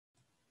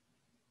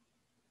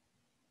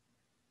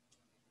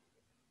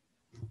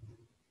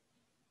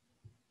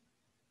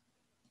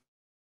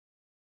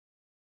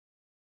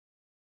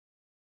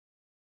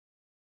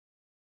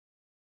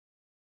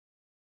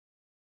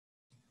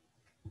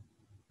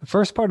The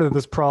first part of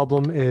this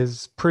problem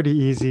is pretty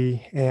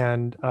easy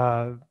and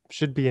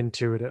should be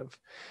intuitive.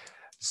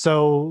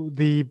 So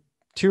the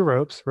two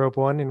ropes, rope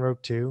one and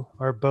rope two,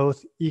 are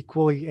both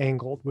equally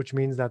angled, which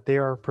means that they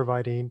are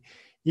providing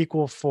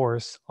equal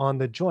force on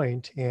the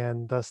joint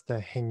and thus the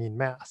hanging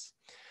mass.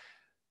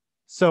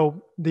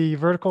 So the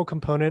vertical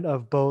component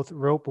of both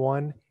rope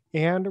one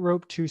and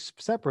rope two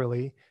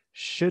separately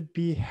should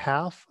be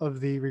half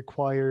of the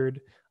required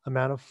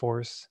amount of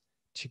force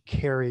to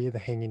carry the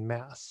hanging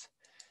mass.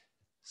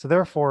 So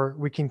therefore,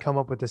 we can come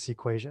up with this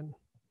equation.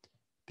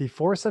 The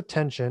force of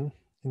tension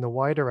in the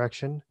y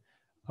direction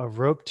of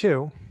rope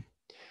two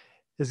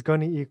is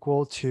going to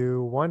equal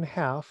to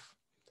 1/2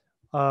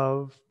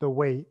 of the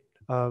weight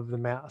of the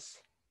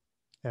mass,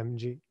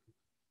 mg.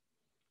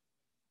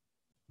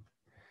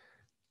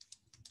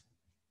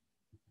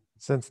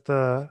 Since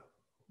the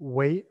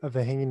weight of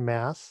the hanging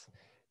mass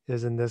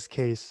is in this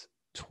case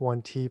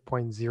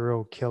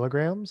 20.0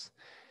 kilograms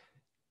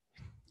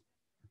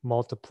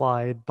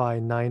multiplied by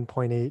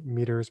 9.8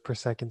 meters per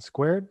second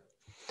squared,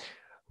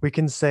 we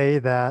can say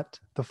that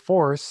the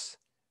force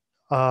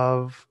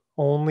of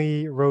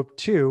only rope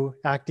two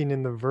acting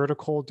in the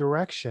vertical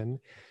direction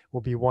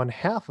will be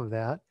 1/2 of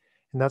that,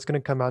 and that's going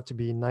to come out to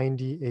be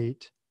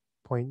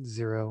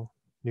 98.0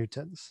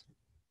 newtons.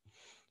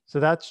 So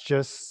that's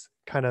just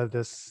kind of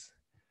this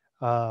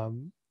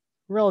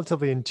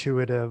relatively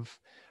intuitive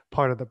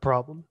part of the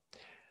problem.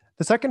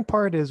 The second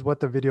part is what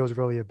the video is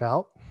really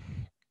about.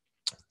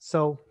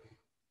 So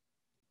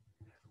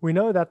we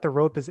know that the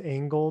rope is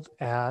angled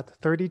at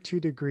 32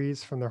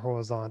 degrees from the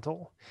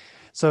horizontal.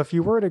 So if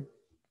you were to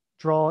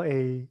draw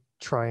a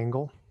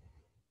triangle,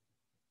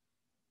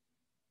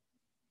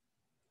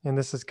 and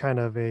this is kind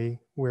of a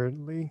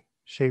weirdly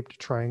shaped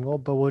triangle,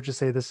 but we'll just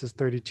say this is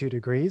 32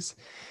 degrees,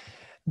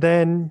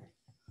 then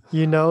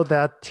you know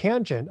that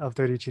tangent of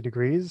 32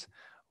 degrees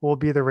will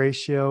be the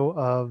ratio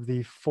of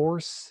the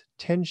force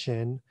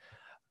tension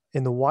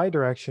in the y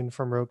direction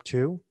from rope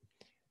two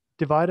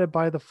divided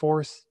by the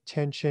force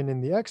tension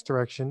in the x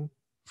direction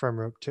from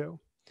rope two.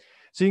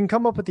 So you can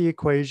come up with the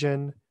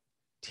equation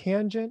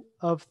tangent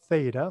of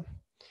theta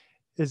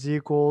is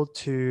equal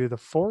to the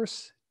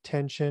force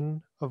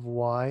tension of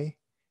y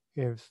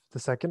of the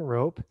second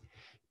rope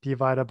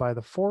divided by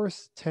the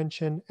force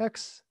tension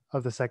x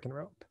of the second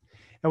rope.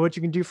 And what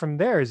you can do from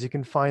there is you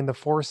can find the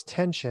force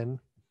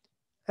tension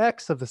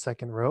x of the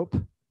second rope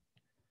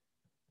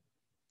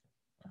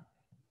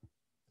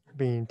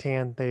being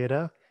tan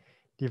theta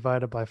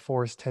divided by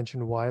force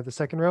tension y of the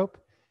second rope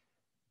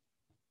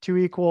to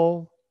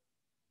equal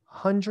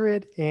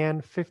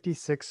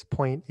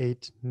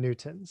 156.8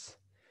 newtons.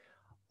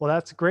 Well,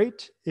 that's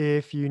great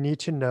if you need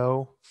to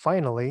know,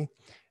 finally,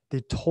 the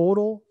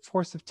total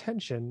force of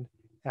tension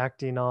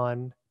acting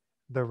on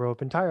the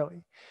rope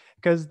entirely.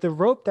 Because the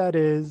rope that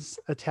is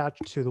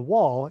attached to the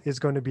wall is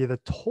going to be the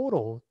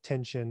total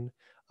tension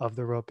of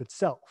the rope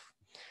itself.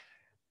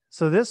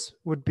 So this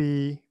would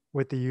be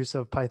with the use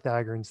of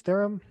Pythagorean's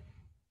theorem,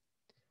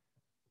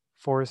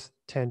 force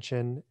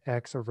tension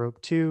x of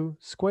rope two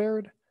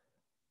squared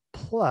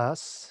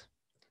plus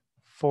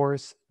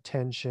force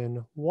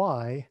tension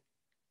y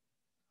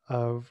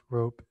of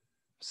rope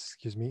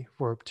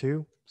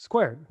two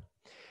squared.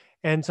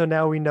 And so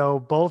now we know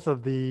both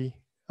of the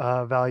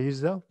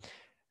values though.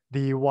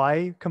 The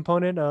y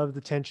component of the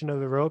tension of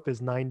the rope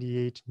is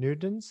 98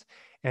 newtons,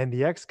 and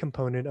the x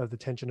component of the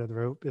tension of the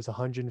rope is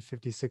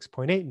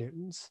 156.8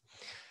 newtons.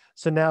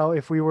 So now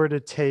if we were to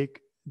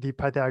take the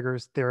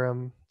Pythagoras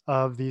theorem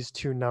of these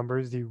two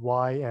numbers, the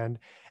y and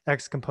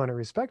x component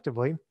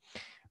respectively,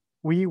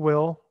 we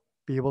will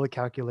be able to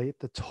calculate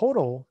the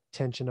total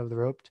tension of the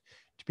rope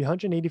to be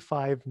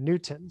 185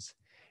 newtons.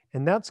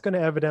 And that's going to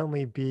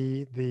evidently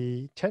be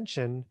the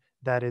tension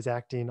that is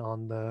acting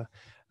on the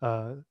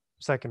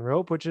second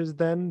rope, which is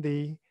then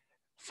the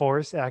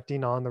force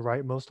acting on the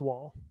rightmost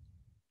wall.